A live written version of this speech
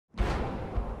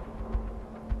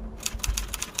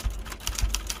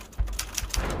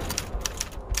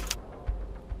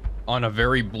On a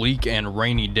very bleak and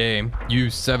rainy day,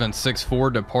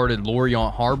 U-764 departed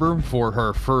Lorient Harbor for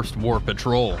her first war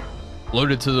patrol.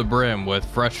 Loaded to the brim with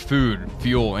fresh food,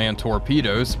 fuel, and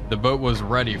torpedoes, the boat was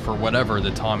ready for whatever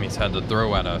the Tommies had to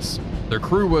throw at us. Their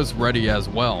crew was ready as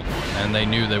well, and they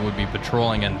knew they would be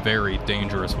patrolling in very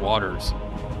dangerous waters.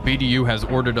 BDU has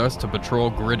ordered us to patrol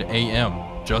Grid AM,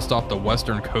 just off the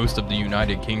western coast of the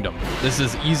United Kingdom. This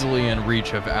is easily in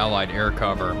reach of Allied air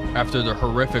cover. After the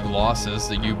horrific losses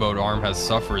the U-boat arm has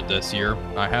suffered this year,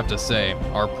 I have to say,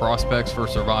 our prospects for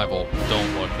survival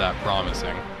don't look that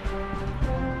promising.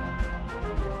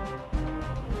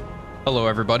 Hello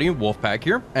everybody, Wolfpack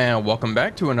here, and welcome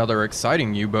back to another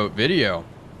exciting U-boat video.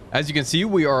 As you can see,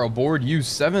 we are aboard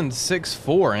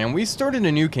U-764, and we started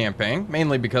a new campaign,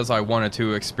 mainly because I wanted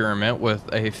to experiment with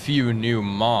a few new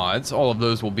mods. All of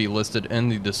those will be listed in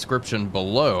the description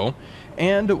below,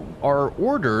 and our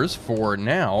orders for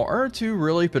now are to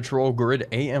really patrol Grid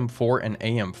AM4 and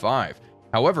AM5.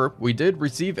 However, we did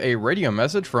receive a radio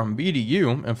message from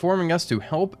BDU informing us to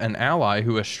help an ally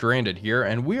who is stranded here,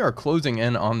 and we are closing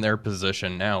in on their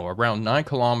position now, around 9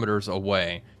 kilometers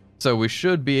away. So we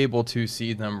should be able to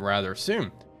see them rather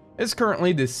soon. It's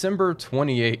currently December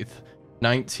 28th,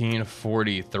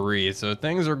 1943, so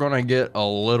things are going to get a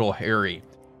little hairy.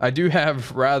 I do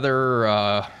have rather,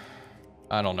 I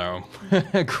don't know,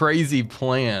 crazy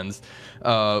plans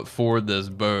for this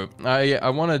boat.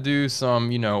 I want to do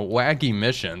some, you know, wacky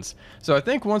missions. So I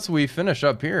think once we finish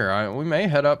up here, we may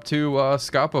head up to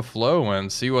Scapa Flow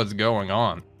and see what's going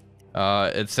on.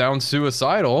 It sounds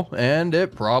suicidal, and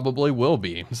it probably will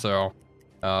be, so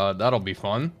that'll be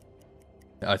fun,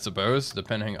 I suppose,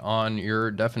 depending on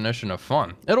your definition of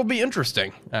fun. It'll be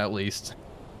interesting, at least.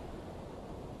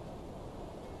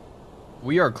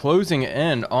 We are closing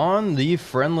in on the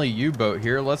friendly U-boat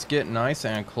here. Let's get nice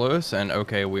and close, and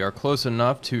okay, we are close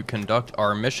enough to conduct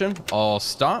our mission. I'll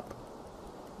stop.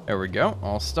 There we go.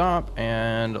 I'll stop,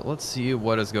 and let's see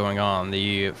what is going on.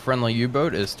 The friendly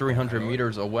U-boat is 300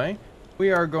 meters away.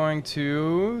 We are going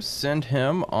to send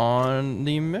him on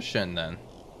the mission then.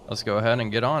 Let's go ahead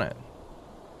and get on it.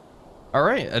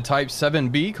 Alright, a Type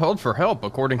 7B called for help.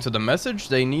 According to the message,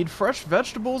 they need fresh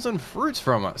vegetables and fruits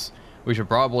from us. We should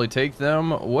probably take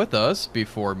them with us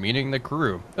before meeting the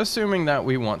crew, assuming that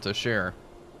we want to share.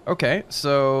 Okay,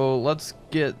 so let's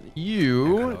get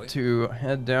you to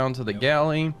head down to the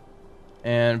galley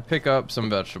and pick up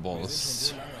some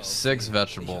vegetables. 6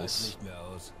 vegetables.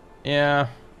 Yeah,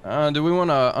 do we want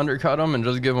to undercut them and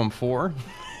just give them 4?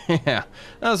 Yeah,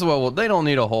 that's well, they don't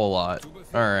need a whole lot.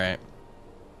 Alright,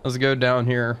 let's go down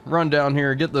here, run down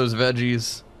here, get those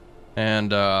veggies,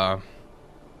 and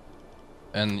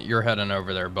you're heading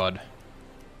over there, bud.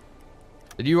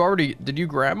 Did you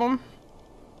grab them?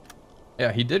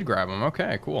 Yeah, he did grab them.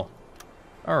 Okay, cool.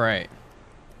 All right.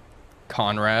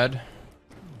 Conrad.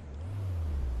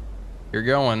 You're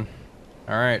going.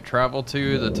 All right, travel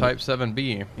to the Type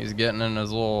 7B. He's getting in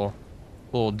his little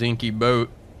dinky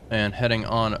boat and heading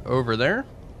on over there.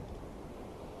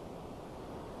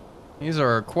 These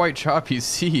are quite choppy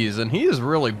seas, and he is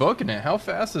really booking it. How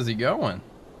fast is he going?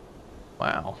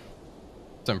 Wow.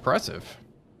 It's impressive.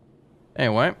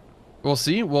 Anyway, we'll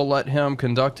see. We'll let him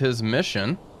conduct his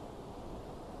mission.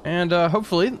 And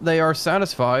hopefully they are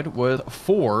satisfied with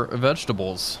 4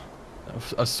 vegetables.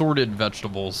 Assorted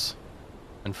vegetables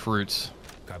and fruits.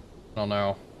 I don't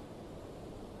know.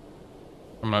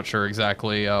 I'm not sure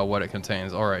exactly what it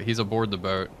contains. Alright, he's aboard the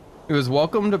boat. He was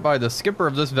welcomed by the skipper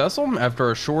of this vessel.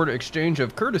 After a short exchange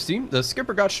of courtesy, the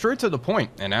skipper got straight to the point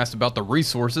and asked about the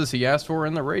resources he asked for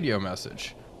in the radio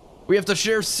message. We have to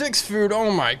share 6 food.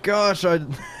 Oh my gosh,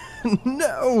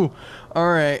 no.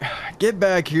 Alright, get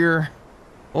back here.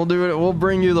 We'll do it. We'll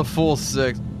bring you the full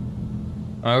 6.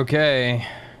 Okay,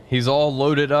 he's all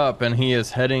loaded up and he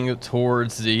is heading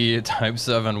towards the Type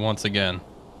 7 once again.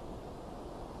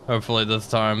 Hopefully this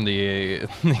time the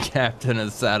captain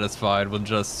is satisfied with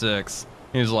just 6.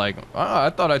 He's like, I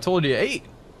thought I told you 8.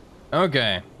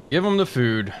 Okay, give him the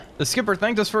food. The skipper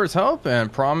thanked us for his help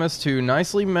and promised to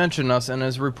nicely mention us in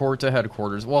his report to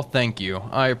headquarters. Well, thank you.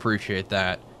 I appreciate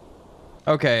that.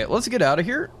 Okay, let's get out of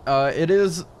here. It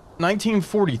is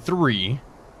 1943,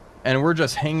 and we're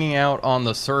just hanging out on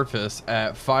the surface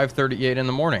at 5:38 in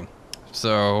the morning.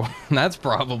 So that's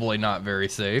probably not very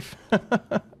safe.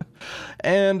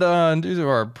 And due to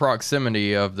our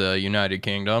proximity of the United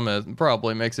Kingdom, it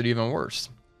probably makes it even worse.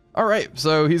 All right,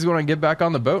 so he's going to get back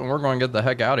on the boat and we're going to get the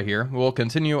heck out of here. We'll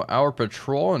continue our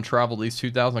patrol and travel these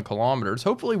 2,000 kilometers.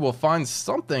 Hopefully we'll find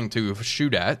something to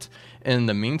shoot at in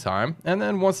the meantime. And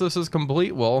then once this is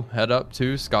complete, we'll head up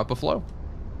to Scapa Flow.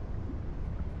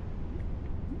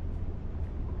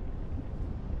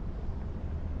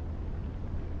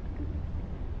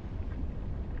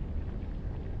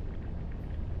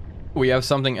 We have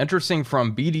something interesting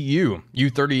from BDU.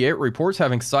 U-38 reports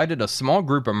having sighted a small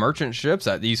group of merchant ships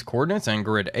at these coordinates and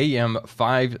grid AM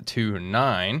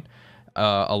 529,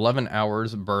 11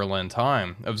 hours Berlin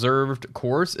time. Observed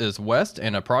course is west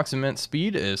and approximate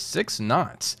speed is 6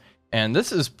 knots. And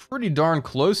this is pretty darn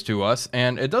close to us,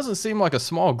 and it doesn't seem like a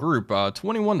small group,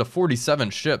 21 to 47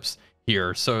 ships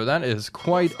here, so that is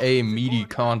quite a meaty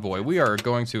convoy. We are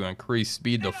going to increase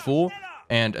speed to full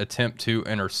and attempt to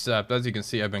intercept. As you can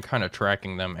see, I've been kind of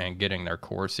tracking them and getting their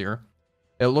course here.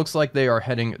 It looks like they are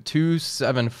heading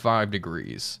 275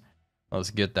 degrees. Let's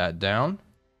get that down.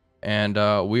 And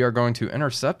we are going to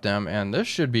intercept them, and this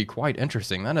should be quite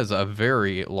interesting. That is a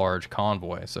very large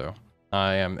convoy, so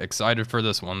I am excited for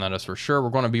this one, that is for sure.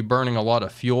 We're going to be burning a lot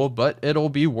of fuel, but it'll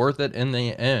be worth it in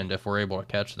the end if we're able to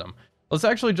catch them. Let's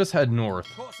actually just head north,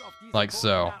 like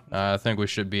so. I think we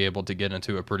should be able to get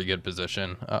into a pretty good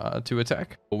position to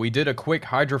attack. We did a quick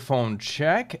hydrophone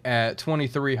check at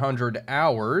 2300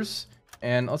 hours,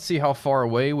 and let's see how far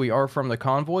away we are from the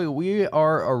convoy. We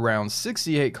are around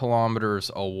 68 kilometers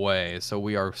away, so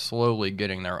we are slowly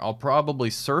getting there. I'll probably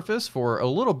surface for a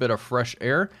little bit of fresh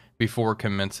air before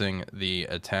commencing the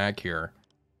attack here.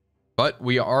 But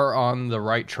we are on the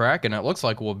right track, and it looks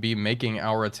like we'll be making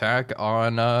our attack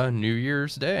on New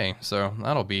Year's Day. So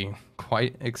that'll be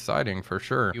quite exciting for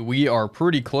sure. We are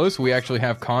pretty close. We actually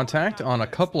have contact on a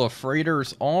couple of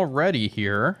freighters already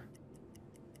here.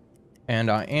 And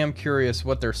I am curious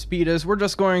what their speed is. We're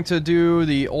just going to do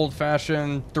the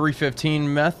old-fashioned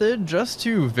 315 method just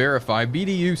to verify.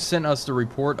 BDU sent us the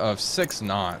report of 6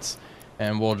 knots.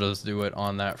 And we'll just do it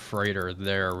on that freighter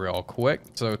there real quick.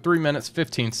 So 3 minutes,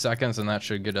 15 seconds, and that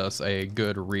should get us a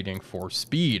good reading for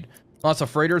speed. Lots of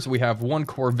freighters. We have 1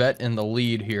 Corvette in the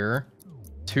lead here.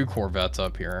 2 Corvettes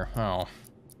up here. Oh,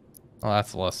 well,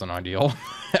 that's less than ideal,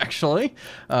 actually.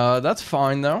 That's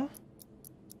fine, though.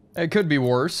 It could be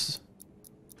worse.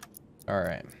 All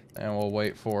right, and we'll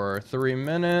wait for 3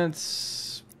 minutes.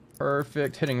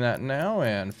 Perfect, hitting that now,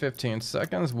 and 15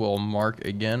 seconds. We'll mark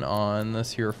again on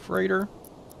this here freighter.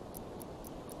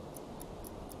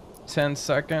 10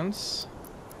 seconds.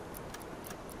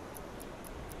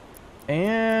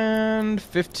 And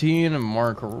 15,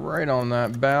 mark right on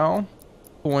that bow.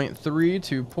 0.3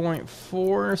 to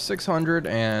 0.4,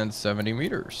 670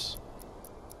 meters.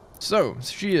 So,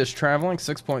 she is traveling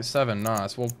 6.7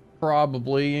 knots. We'll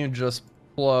probably just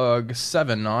plug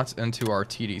 7 knots into our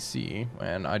TDC,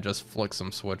 and I just flick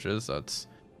some switches. That's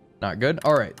not good.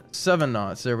 All right, 7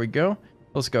 knots. There we go.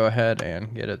 Let's go ahead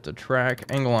and get it to track.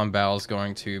 Angle on bow is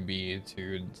going to be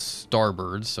to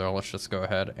starboard, so let's just go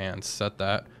ahead and set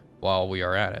that while we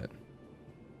are at it.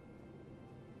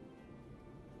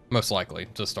 Most likely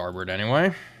to starboard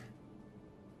anyway.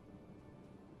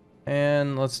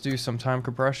 And let's do some time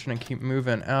compression and keep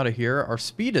moving out of here. Our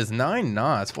speed is 9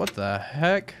 knots. What the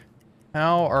heck?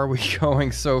 How are we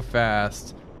going so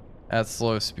fast at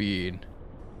slow speed?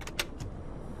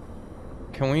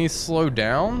 Can we slow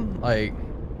down? Like,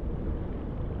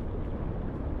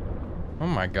 oh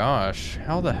my gosh,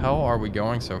 how the hell are we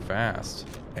going so fast?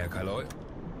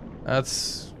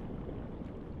 That's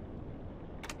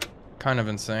kind of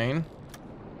insane.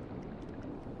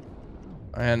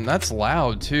 And that's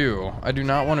loud too. I do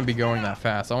not want to be going that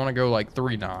fast. I want to go like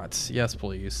 3 knots. Yes,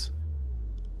 please.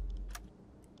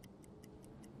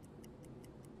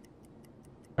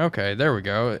 Okay, there we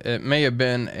go. It may have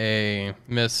been a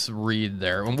misread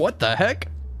there. And what the heck?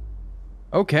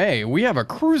 Okay, we have a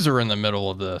cruiser in the middle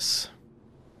of this.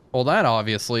 Well, that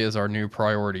obviously is our new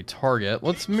priority target.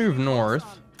 Let's move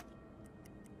north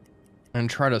and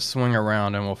try to swing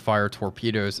around, and we'll fire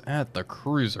torpedoes at the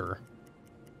cruiser.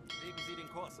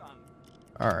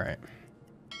 Alright.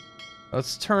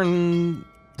 Let's turn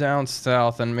down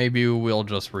south, and maybe we'll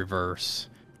just reverse.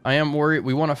 I am worried.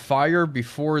 We want to fire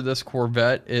before this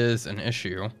Corvette is an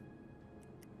issue,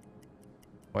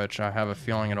 which I have a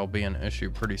feeling it'll be an issue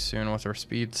pretty soon with our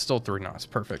speed. Still 3 knots.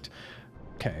 Perfect.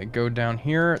 Okay, go down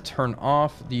here. Turn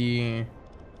off the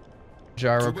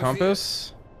gyro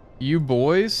compass. You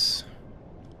boys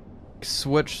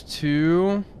switch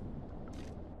to...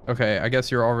 Okay, I guess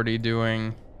you're already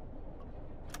doing...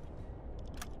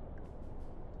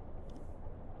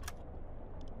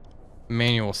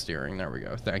 manual steering. There we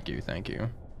go. Thank you, thank you.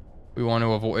 We want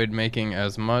to avoid making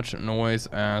as much noise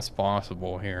as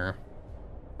possible here.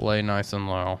 Lay nice and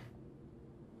low.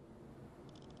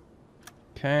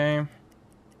 Okay.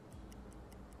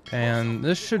 And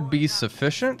this should be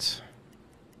sufficient.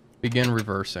 Begin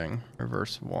reversing.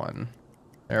 Reverse 1.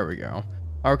 There we go.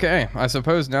 Okay, I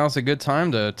suppose now's a good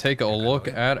time to take a look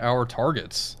at our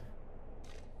targets.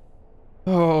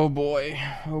 Oh boy.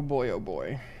 Oh boy, oh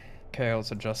boy. Okay,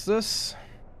 let's adjust this.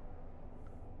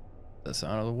 This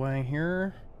out of the way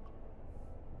here.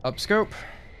 Up scope.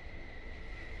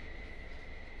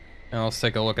 And let's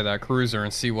take a look at that cruiser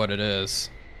and see what it is.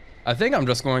 I think I'm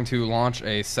just going to launch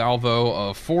a salvo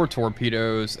of 4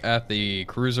 torpedoes at the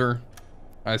cruiser.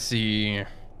 I see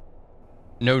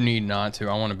no need not to.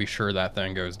 I want to be sure that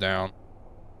thing goes down.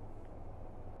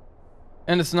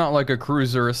 And it's not like a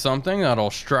cruiser is something that'll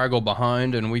straggle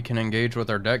behind and we can engage with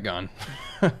our deck gun.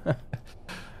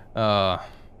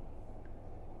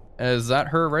 Is that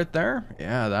her right there?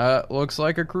 Yeah, that looks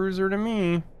like a cruiser to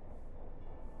me.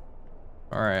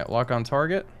 Alright, lock on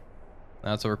target.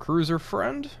 That's our cruiser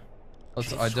friend.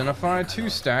 Let's identify 2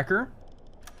 stacker.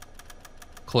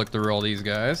 Click through all these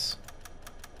guys.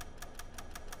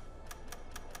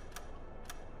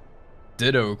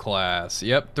 Ditto class.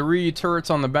 Yep, 3 turrets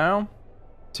on the bow,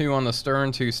 2 on the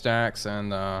stern, 2 stacks,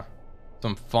 and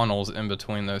some funnels in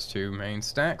between those 2 main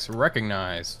stacks.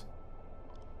 Recognized.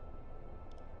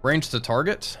 Range to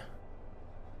target.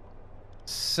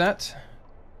 Set.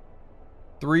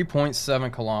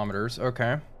 3.7 kilometers.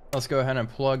 Okay. Let's go ahead and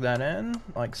plug that in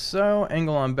like so.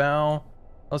 Angle on bow.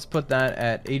 Let's put that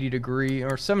at 80 degrees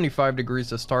or 75 degrees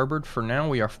to starboard. For now,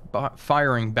 we are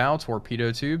firing bow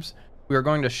torpedo tubes. We are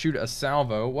going to shoot a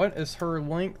salvo. What is her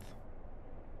length?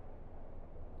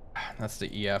 That's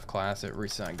the EF class at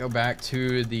reset. Go back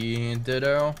to the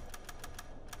Ditto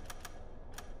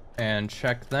and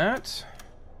check that.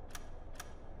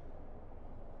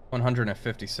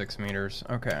 156 meters.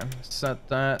 Okay, set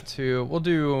that to, we'll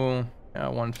do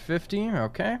 150.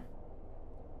 Okay.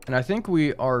 And I think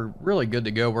we are really good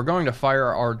to go. We're going to fire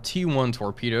our T1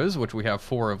 torpedoes, which we have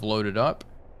 4 of loaded up,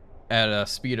 at a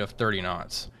speed of 30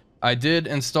 knots. I did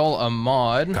install a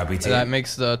mod that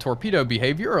makes the torpedo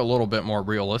behavior a little bit more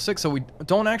realistic, so we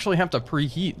don't actually have to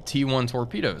preheat T1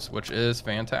 torpedoes, which is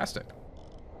fantastic.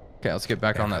 Okay, let's get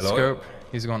back on that scope.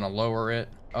 He's going to lower it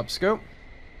up scope.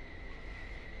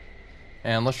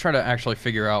 And let's try to actually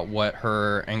figure out what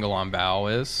her angle on bow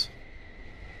is.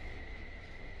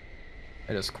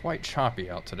 It is quite choppy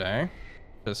out today.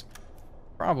 Just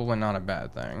probably not a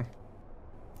bad thing.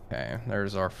 Okay,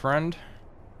 there's our friend.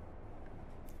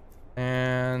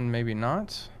 And maybe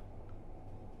not.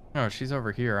 No, she's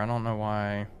over here. I don't know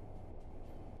why.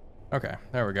 Okay,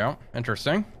 there we go.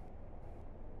 Interesting.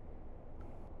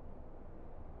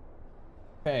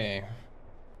 Okay.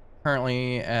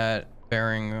 Currently at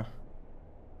bearing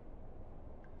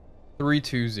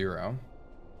 320.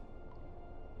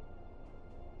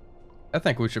 I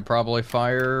think we should probably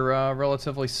fire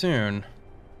relatively soon.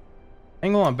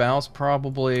 Angle on bow's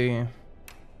probably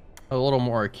a little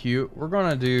more acute. We're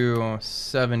gonna do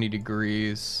 70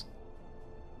 degrees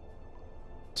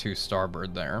to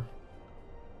starboard there.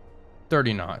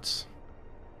 30 knots.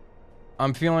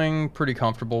 I'm feeling pretty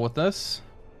comfortable with this.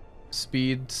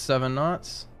 Speed 7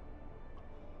 knots.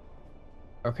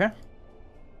 Okay.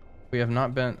 We have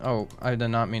not been... Oh, I did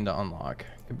not mean to unlock.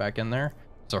 Get back in there.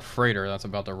 It's a freighter that's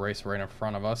about to race right in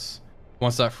front of us.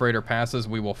 Once that freighter passes,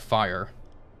 we will fire.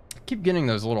 I keep getting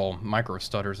those little micro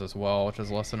stutters as well, which is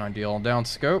less than ideal. Down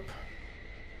scope.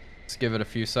 Let's give it a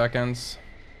few seconds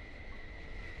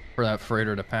for that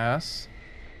freighter to pass.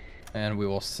 And we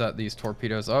will set these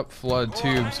torpedoes up. Flood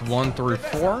tubes 1 through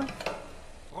 4.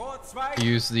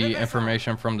 Use the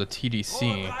information from the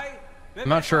TDC. I'm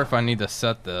not sure if I need to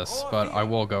set this, but I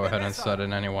will go ahead and set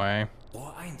it anyway.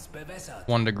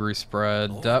 1 degree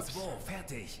spread, depth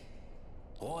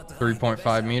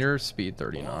 3.5 meters, speed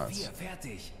 30 knots.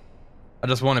 I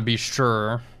just want to be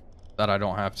sure that I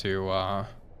don't have to, I'm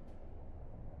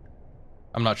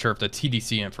not sure if the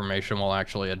TDC information will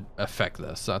actually affect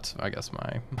this. That's, I guess,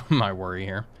 my worry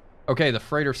here. Okay, the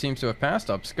freighter seems to have passed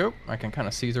up scope. I can kind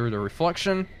of see through the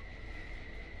reflection.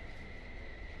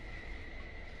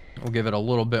 We'll give it a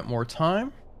little bit more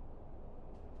time.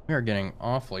 We are getting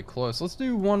awfully close. Let's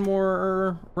do one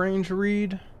more range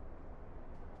read.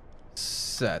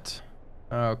 Set.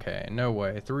 Okay, no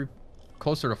way.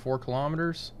 Closer to 4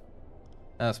 kilometers.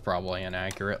 That's probably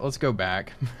inaccurate. Let's go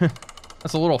back.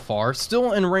 That's a little far.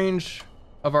 Still in range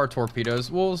of our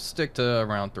torpedoes. We'll stick to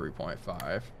around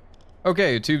 3.5.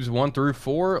 Okay, tubes 1 through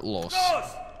 4. Los.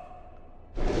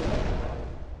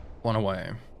 1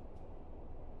 away.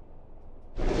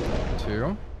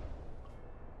 2.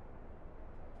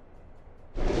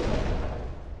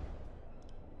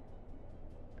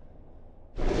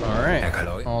 Alright,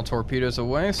 all torpedoes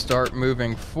away. Start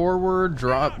moving forward.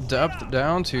 Drop depth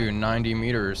down to 90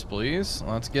 meters, please.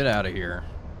 Let's get out of here.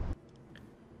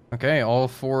 Okay, all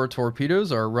 4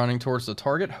 torpedoes are running towards the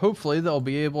target. Hopefully they'll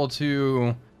be able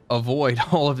to avoid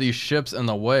all of these ships in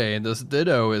the way. This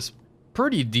Ditto is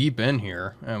pretty deep in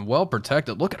here and well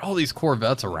protected. Look at all these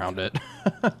corvettes around it.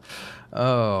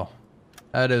 Oh,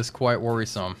 that is quite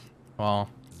worrisome. Well,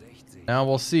 now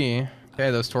we'll see. Okay,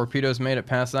 those torpedoes made it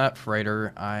past that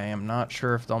freighter. I am not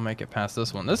sure if they'll make it past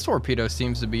this one. This torpedo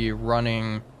seems to be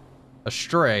running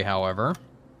astray, however,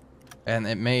 and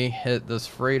it may hit this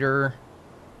freighter.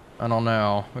 I don't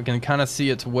know. We can kind of see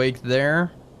its wake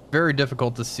there. Very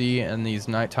difficult to see in these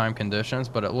nighttime conditions,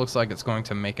 but it looks like it's going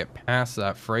to make it past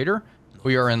that freighter.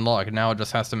 We are in luck. Now it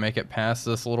just has to make it past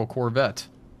this little corvette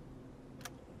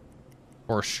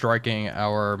for striking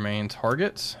our main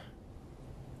targets.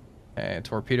 Okay,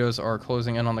 torpedoes are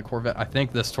closing in on the corvette. I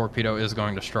think this torpedo is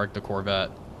going to strike the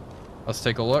corvette. Let's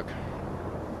take a look.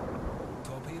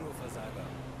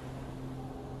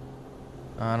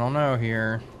 I don't know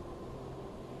here.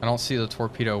 I don't see the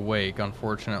torpedo wake,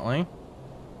 unfortunately.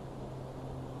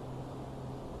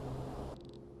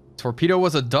 Torpedo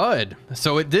was a dud.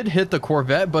 So it did hit the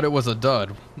corvette, but it was a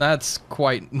dud. That's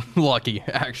quite lucky,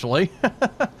 actually.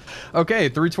 Okay,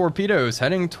 3 torpedoes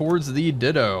heading towards the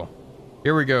Ditto.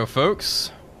 Here we go,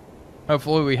 folks.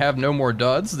 Hopefully we have no more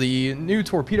duds. The new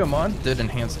torpedo mod did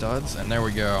enhance duds, and there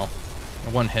we go.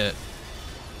 1 hit.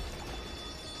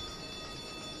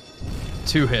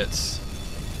 2 hits.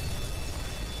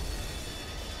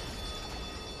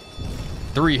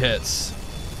 3 hits.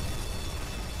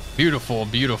 Beautiful,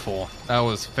 beautiful. That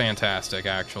was fantastic,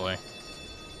 actually.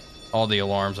 All the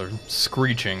alarms are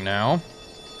screeching now.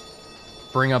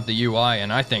 Bring up the UI,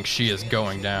 and I think she is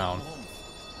going down.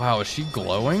 Wow, is she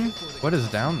glowing? What is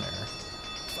down there?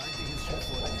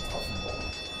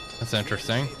 That's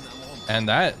interesting. And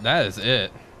that is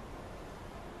it.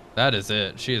 That is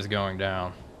it. She is going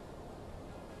down.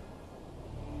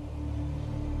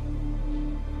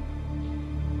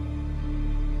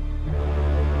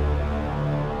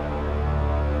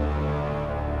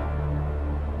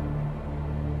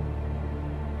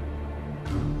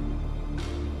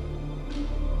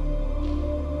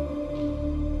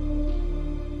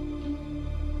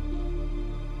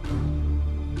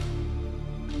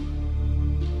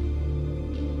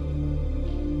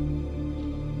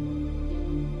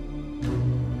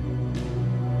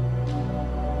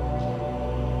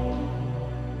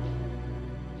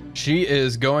 She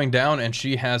is going down and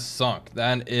she has sunk.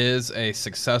 That is a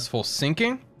successful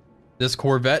sinking. This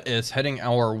corvette is heading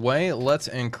our way. Let's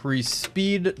increase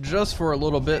speed just for a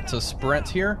little bit to sprint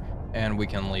here, and we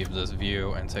can leave this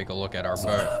view and take a look at our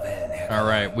boat. All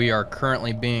right, we are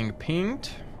currently being pinged.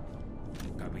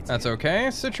 That's okay.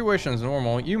 Situation's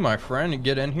normal. You, my friend,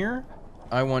 get in here.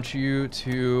 I want you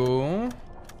to...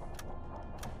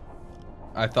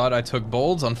 I thought I took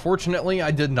bolds. Unfortunately,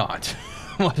 I did not.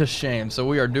 What a shame. So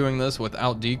we are doing this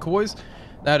without decoys.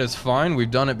 That is fine.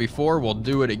 We've done it before. We'll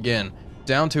do it again.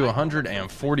 Down to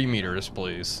 140 meters,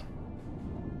 please.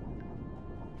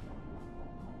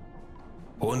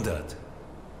 100.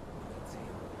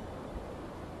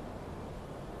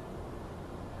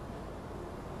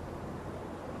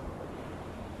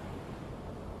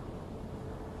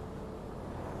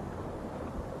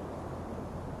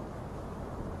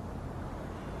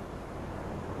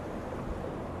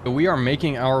 We are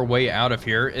making our way out of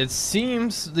here. It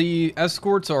seems the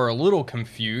escorts are a little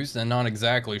confused and not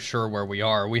exactly sure where we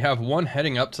are. We have one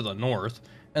heading up to the north,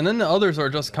 and then the others are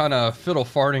just kind of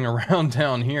fiddle-farting around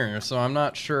down here, so I'm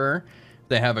not sure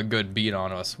they have a good beat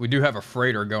on us. We do have a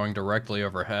freighter going directly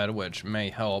overhead, which may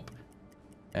help,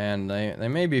 and they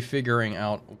may be figuring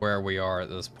out where we are at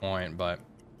this point, but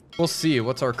we'll see.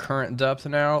 What's our current depth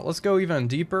now? Let's go even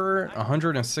deeper.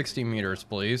 160 meters,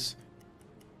 please.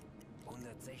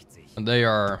 They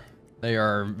are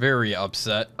very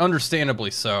upset, understandably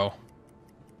so.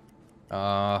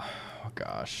 Oh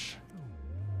gosh.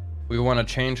 We want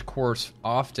to change course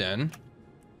often,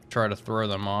 try to throw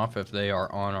them off if they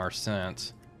are on our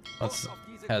scent. Let's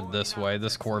head this way.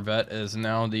 This corvette is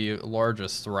now the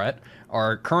largest threat.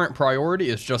 Our current priority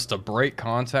is just to break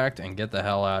contact and get the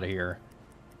hell out of here.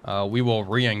 We will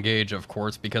re-engage, of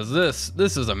course, because this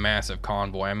is a massive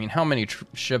convoy. I mean, how many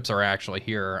ships are actually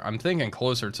here? I'm thinking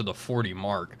closer to the 40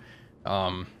 mark.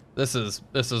 This is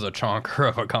a chonker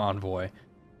of a convoy.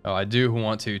 I do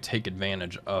want to take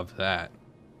advantage of that.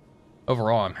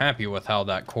 Overall, I'm happy with how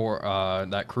that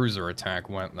cruiser attack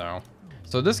went, though.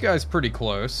 So this guy's pretty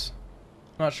close.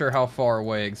 Not sure how far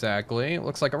away exactly. It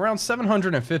looks like around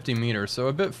 750 meters, so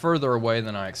a bit further away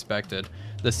than I expected.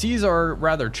 The seas are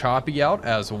rather choppy out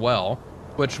as well,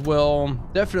 which will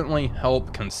definitely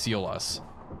help conceal us.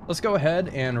 Let's go ahead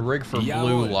and rig for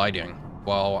blue lighting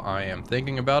while I am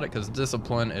thinking about it, because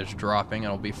discipline is dropping.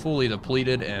 It'll be fully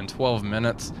depleted in 12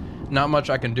 minutes. Not much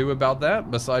I can do about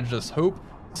that besides just hope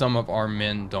some of our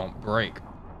men don't break.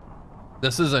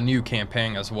 This is a new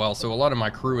campaign as well, so a lot of my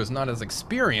crew is not as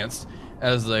experienced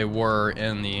as they were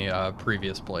in the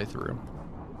previous playthrough.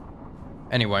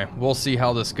 Anyway, we'll see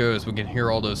how this goes. We can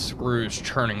hear all those screws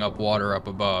churning up water up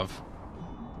above.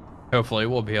 Hopefully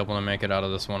we'll be able to make it out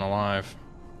of this one alive.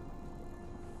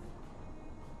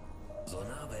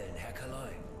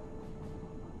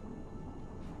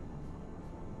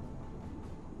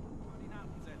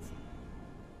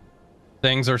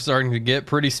 Things are starting to get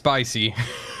pretty spicy.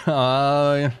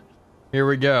 Here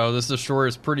we go. This destroyer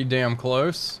is pretty damn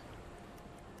close.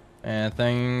 And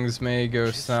things may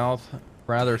go south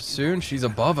rather soon. She's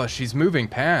above us. She's moving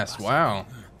past. Wow.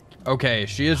 Okay,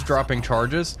 she is dropping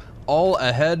charges. All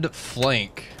ahead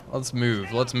flank. Let's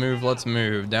move. Let's move. Let's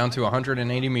move. Down to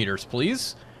 180 meters,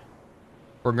 please.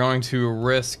 We're going to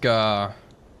risk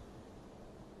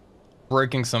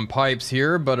breaking some pipes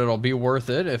here, but it'll be worth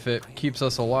it if it keeps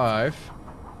us alive.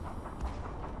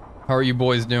 How are you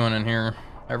boys doing in here?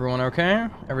 Everyone okay?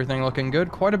 Everything looking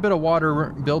good? Quite a bit of water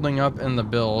building up in the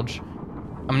bilge.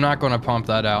 I'm not going to pump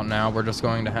that out now. We're just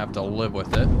going to have to live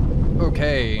with it.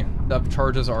 Okay, depth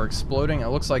charges are exploding. It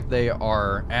looks like they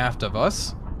are aft of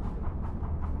us,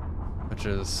 which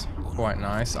is quite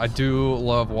nice. I do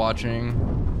love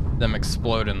watching them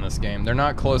explode in this game. They're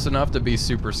not close enough to be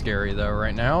super scary though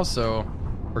right now, so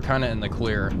we're kind of in the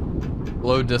clear.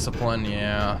 Low discipline,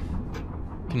 yeah.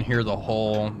 Can hear the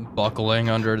hull buckling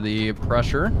under the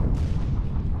pressure.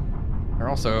 They're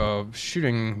also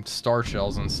shooting star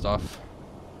shells and stuff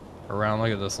around.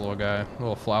 Look at this little guy,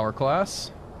 little flower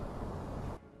class.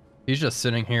 He's just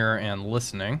sitting here and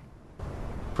listening.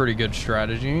 Pretty good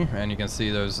strategy, and you can see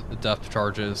those depth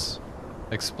charges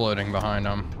exploding behind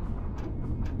him.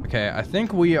 Okay, I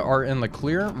think we are in the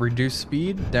clear. Reduce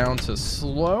speed down to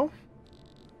slow.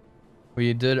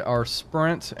 We did our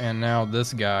sprint, and now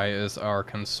this guy is our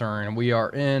concern. We are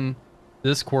in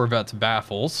this Corvette's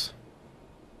baffles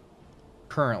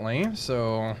currently,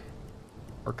 so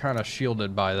we're kind of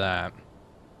shielded by that.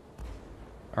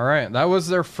 All right, that was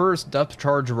their first depth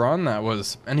charge run that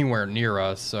was anywhere near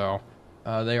us, so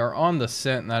they are on the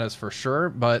scent, that is for sure.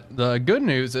 But the good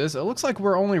news is it looks like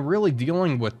we're only really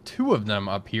dealing with 2 of them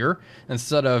up here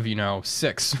instead of, you know,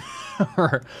 6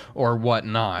 or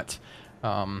whatnot.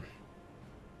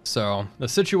 So the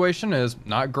situation is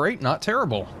not great, not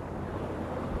terrible.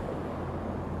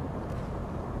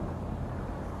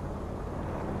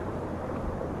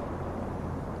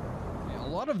 A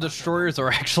lot of destroyers are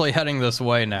actually heading this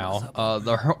way now.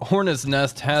 The Hornet's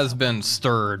Nest has been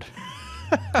stirred.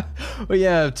 We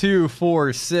have 2,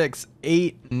 4, 6,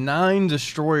 8, 9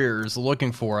 destroyers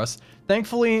looking for us.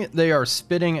 Thankfully, they are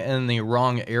spitting in the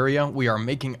wrong area. We are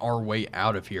making our way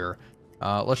out of here.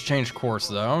 Let's change course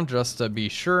though, just to be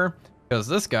sure, because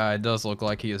this guy does look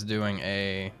like he is doing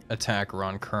a attack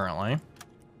run currently.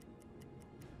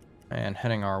 And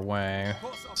heading our way.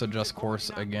 Let's adjust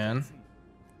course again.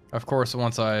 Of course,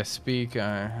 once I speak,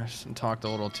 I talked a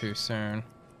little too soon.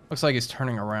 Looks like he's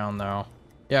turning around though.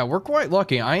 Yeah, we're quite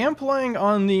lucky. I am playing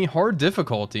on the hard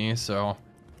difficulty, so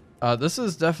this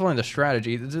is definitely the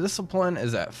strategy. The discipline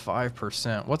is at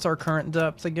 5%. What's our current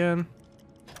depth again?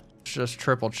 Let's just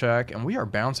triple check, and we are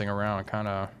bouncing around kind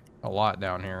of a lot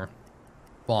down here.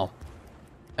 Well,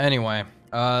 anyway,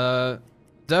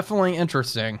 definitely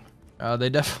interesting. They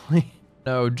definitely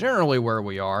know generally where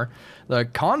we are. The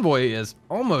convoy is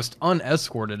almost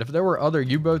unescorted. If there were other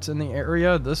U-boats in the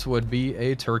area, this would be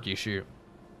a turkey shoot.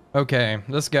 Okay,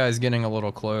 this guy's getting a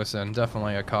little close and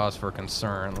definitely a cause for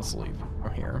concern. Let's leave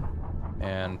from here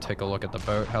and take a look at the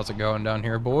boat. How's it going down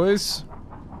here, boys?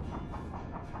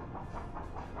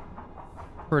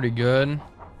 Pretty good.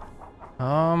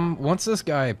 Once this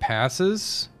guy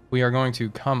passes, we are going to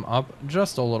come up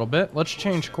just a little bit. Let's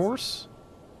change course.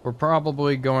 We're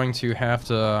probably going to have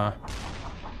to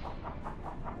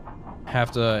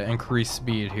increase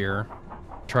speed here.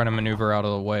 Try to maneuver out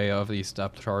of the way of these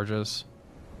depth charges.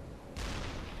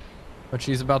 But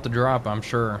she's about to drop, I'm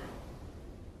sure.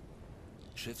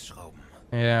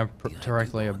 Yeah,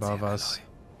 directly above us.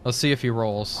 Let's see if he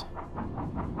rolls.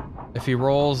 If he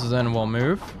rolls, then we'll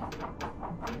move.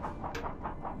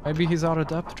 Maybe he's out of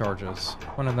depth charges.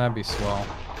 Wouldn't that be swell?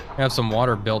 We have some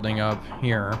water building up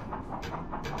here.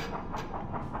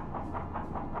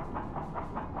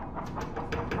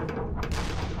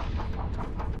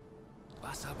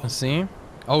 Let's see.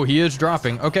 Oh, he is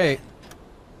dropping. Okay.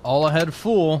 All ahead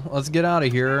full. Let's get out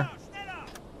of here.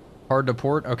 Hard to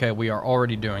port. Okay, we are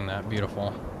already doing that.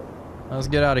 Beautiful. Let's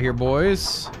get out of here,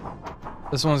 boys.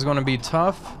 This one's going to be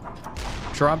tough.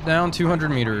 Drop down 200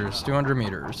 meters. 200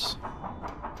 meters.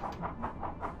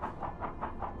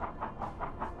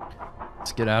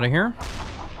 Let's get out of here.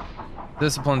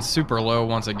 Discipline's super low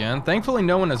once again. Thankfully,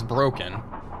 no one is broken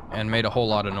and made a whole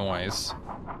lot of noise.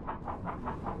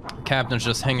 Captain's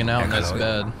just hanging out in his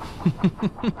bed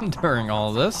during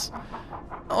all this.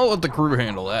 I'll let the crew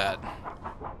handle that.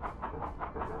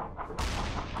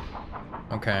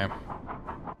 Okay.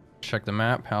 Check the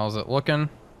map. How's it looking?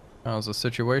 How's the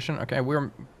situation? Okay, we're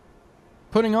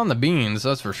putting on the beans,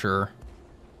 that's for sure.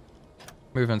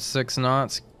 Moving 6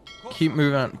 knots. Keep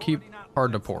moving. Keep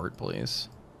hard to port, please.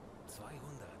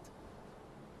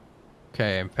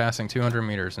 Okay, passing 200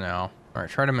 meters now. All right,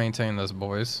 try to maintain this,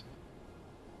 boys.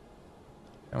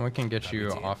 And we can get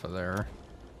you off of there.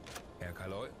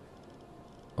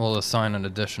 We'll assign an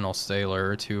additional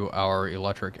sailor to our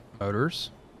electric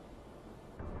motors.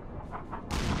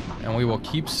 And we will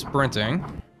keep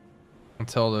sprinting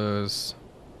until those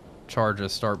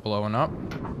charges start blowing up.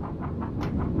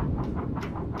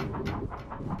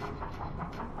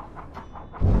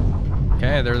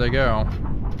 Okay, there they go.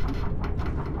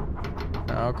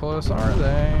 How close are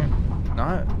they?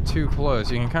 Not too close.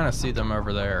 You can kind of see them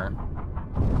over there.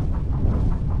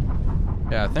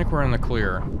 Yeah, I think we're in the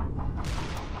clear.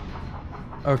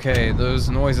 Okay, those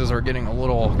noises are getting a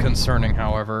little concerning,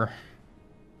 however.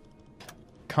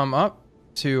 Come up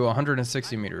to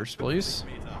 160 meters, please.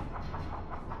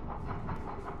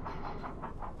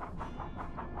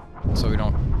 So we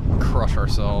don't crush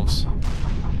ourselves.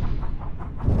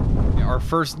 Yeah, our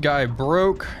first guy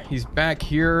broke. He's back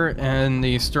here in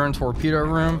the stern torpedo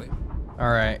room.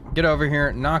 Alright, get over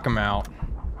here, knock him out.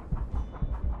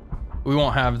 We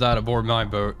won't have that aboard my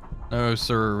boat. No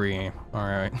sirree.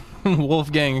 Alright.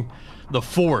 Wolfgang the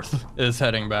Fourth is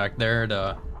heading back there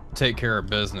to take care of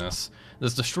business.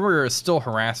 This destroyer is still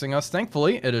harassing us.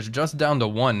 Thankfully, it is just down to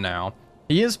 1 now.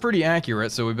 He is pretty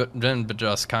accurate, so we've been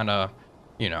just kind of,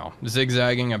 you know,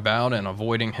 zigzagging about and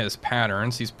avoiding his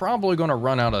patterns. He's probably going to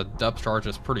run out of depth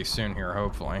charges pretty soon here,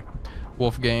 hopefully.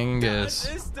 Wolfgang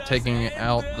is taking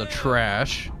out the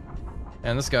trash.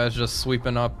 And this guy's just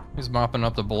sweeping up, he's mopping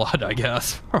up the blood, I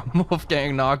guess, from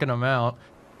Wolfgang knocking him out.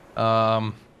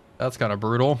 That's kind of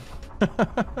brutal.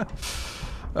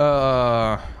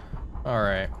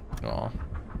 Alright.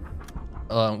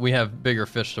 Well, we have bigger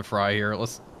fish to fry here.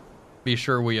 Let's be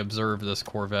sure we observe this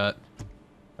corvette.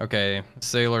 Okay,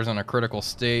 sailor's in a critical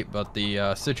state, but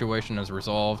the situation is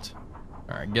resolved.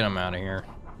 Alright, get him out of here.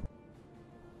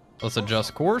 Let's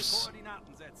adjust course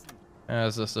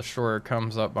as this destroyer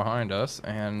comes up behind us,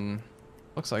 and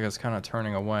looks like it's kind of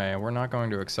turning away. We're not going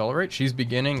to accelerate. She's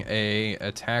beginning a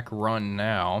attack run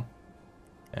now,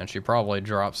 and she probably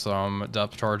drops some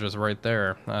depth charges right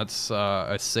there. That's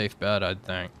a safe bet, I'd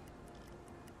think.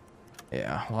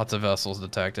 Yeah, lots of vessels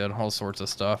detected, all sorts of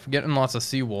stuff. Getting lots of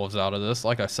sea wolves out of this.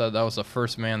 Like I said, that was the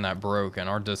first man that broke, and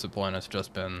our discipline has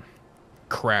just been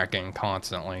cracking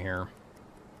constantly here.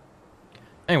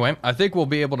 Anyway, I think we'll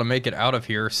be able to make it out of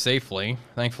here safely.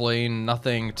 Thankfully,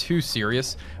 nothing too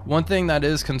serious. One thing that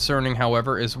is concerning,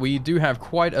 however, is we do have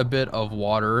quite a bit of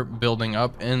water building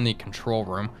up in the control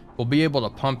room. We'll be able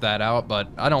to pump that out, but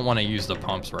I don't want to use the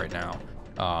pumps right now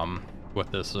with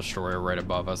this destroyer right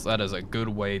above us. That is a good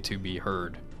way to be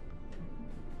heard.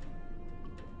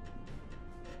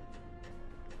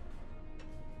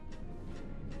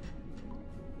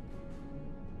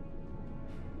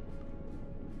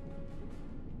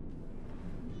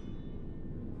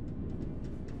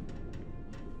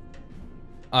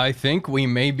 I think we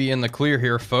may be in the clear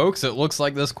here, folks. It looks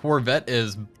like this Corvette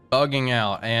is bugging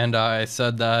out, and I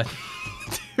said that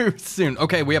too soon.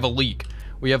 Okay, we have a leak.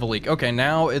 We have a leak. Okay,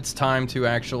 now it's time to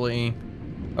actually...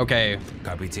 Okay.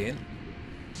 Captain.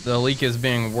 The leak is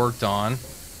being worked on.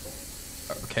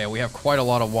 Okay, we have quite a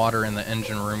lot of water in the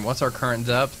engine room. What's our current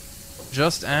depth?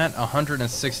 Just at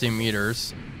 160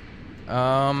 meters.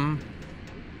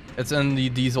 It's in the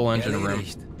diesel engine room.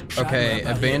 Okay,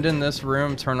 abandon this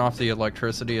room, turn off the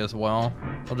electricity as well.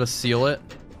 I'll just seal it.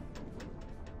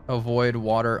 Avoid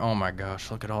water. Oh my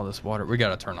gosh, look at all this water. We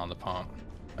gotta turn on the pump.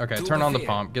 Okay, turn on the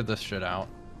pump, get this shit out.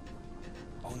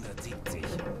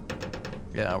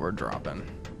 Yeah, we're dropping.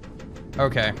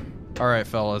 Okay, alright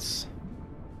fellas.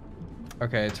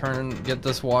 Okay, get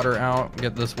this water out,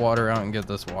 get this water out, and get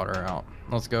this water out.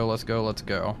 Let's go, let's go, let's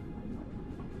go.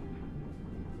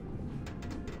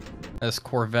 This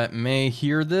Corvette may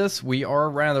hear this. We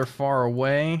are rather far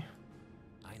away.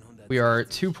 We are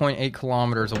 2.8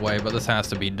 kilometers away, but this has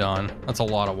to be done. That's a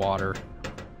lot of water.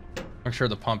 Make sure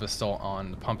the pump is still on.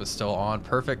 The pump is still on.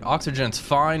 Perfect. Oxygen's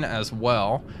fine as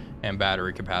well, and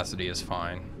battery capacity is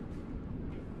fine.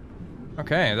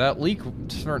 Okay, that leak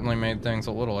certainly made things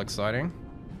a little exciting.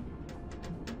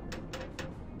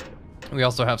 We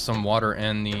also have some water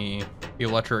in the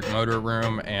electric motor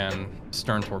room and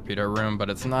stern torpedo room, but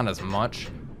it's not as much.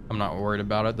 I'm not worried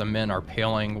about it. The men are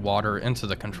paling water into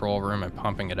the control room and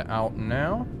pumping it out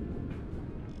now,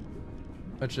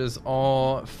 which is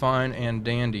all fine and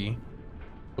dandy.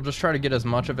 We'll just try to get as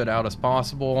much of it out as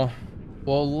possible.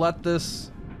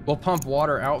 We'll pump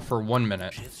water out for 1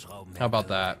 minute. How about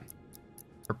that?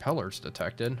 Propellers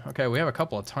detected. Okay, we have a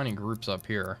couple of tiny groups up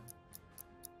here.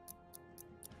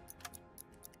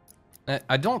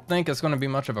 I don't think it's going to be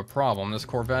much of a problem. This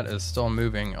Corvette is still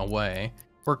moving away.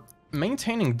 We're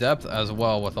maintaining depth as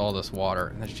well with all this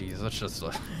water. Jeez, that's just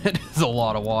it is a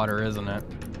lot of water, isn't it?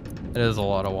 It is a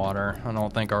lot of water. I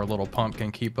don't think our little pump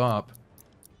can keep up.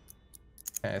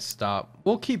 Okay, stop.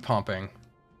 We'll keep pumping.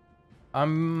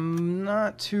 I'm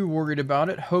not too worried about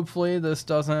it. Hopefully this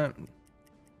doesn't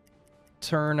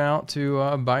turn out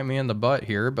to bite me in the butt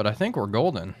here, but I think we're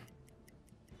golden.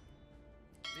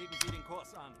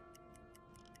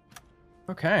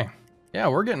 Okay. Yeah,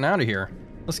 we're getting out of here.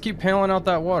 Let's keep paling out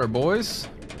that water, boys.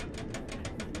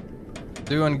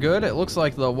 Doing good. It looks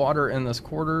like the water in this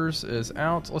quarters is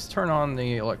out. Let's turn on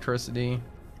the electricity.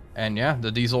 And yeah,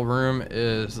 the diesel room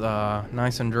is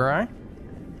nice and dry.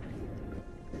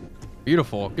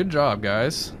 Beautiful. Good job,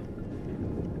 guys.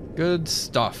 Good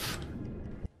stuff.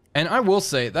 And I will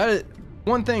say that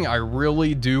one thing I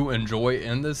really do enjoy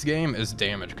in this game is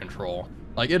damage control.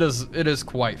 Like it is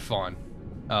quite fun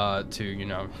to, you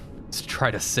know, to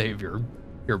try to save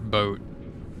your boat.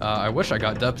 I wish I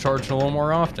got depth charged a little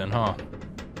more often, huh?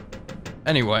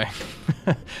 Anyway,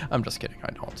 I'm just kidding,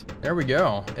 I don't. There we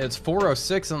go. It's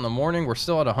 4:06 in the morning. We're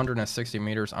still at 160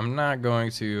 meters. I'm not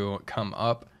going to come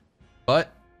up,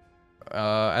 but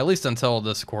at least until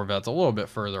this Corvette's a little bit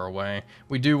further away,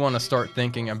 we do want to start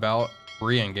thinking about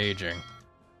re-engaging.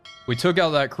 We took out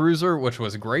that cruiser, which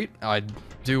was great. I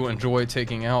do enjoy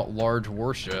taking out large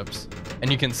warships.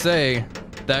 And you can say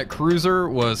that cruiser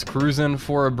was cruising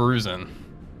for a bruising.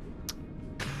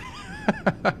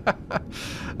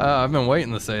 I've been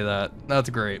waiting to say that. That's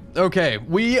great. Okay,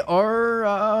 we're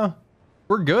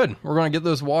good. We're going to get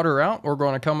this water out. We're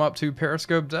going to come up to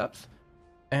periscope depth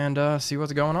and see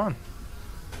what's going on.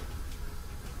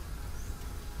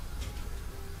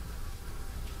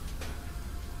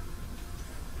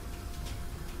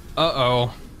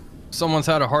 Uh-oh. Someone's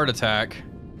had a heart attack.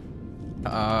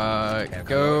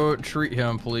 Go treat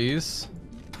him, please.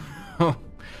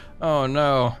 Oh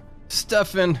no.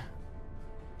 Stefan.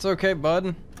 It's okay,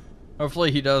 bud.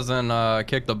 Hopefully he doesn't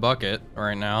kick the bucket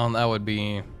right now. That would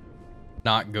be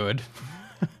not good.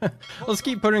 Let's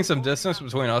keep putting some distance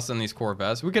between us and these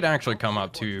Corvettes. We could actually come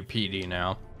up to PD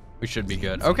now. We should be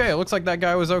good. Okay, it looks like that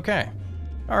guy was okay.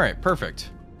 All right, perfect.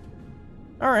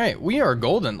 All right, we are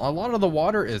golden. A lot of the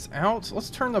water is out. Let's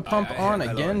turn the pump on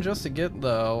again just to get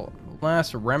the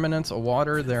last remnants of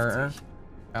water there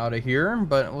out of here.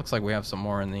 But it looks like we have some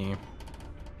more in the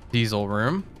diesel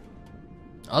room.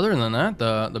 Other than that,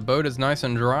 the boat is nice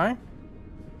and dry.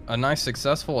 A nice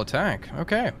successful attack.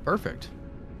 Okay, perfect.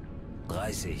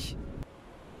 30.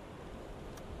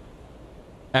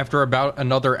 After about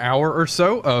another hour or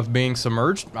so of being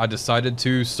submerged, I decided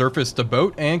to surface the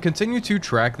boat and continue to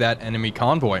track that enemy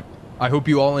convoy. I hope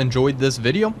you all enjoyed this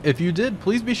video. If you did,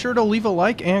 please be sure to leave a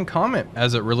like and comment,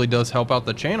 as it really does help out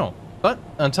the channel. But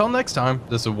until next time,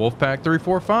 this is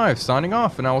Wolfpack345 signing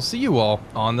off, and I will see you all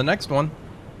on the next one.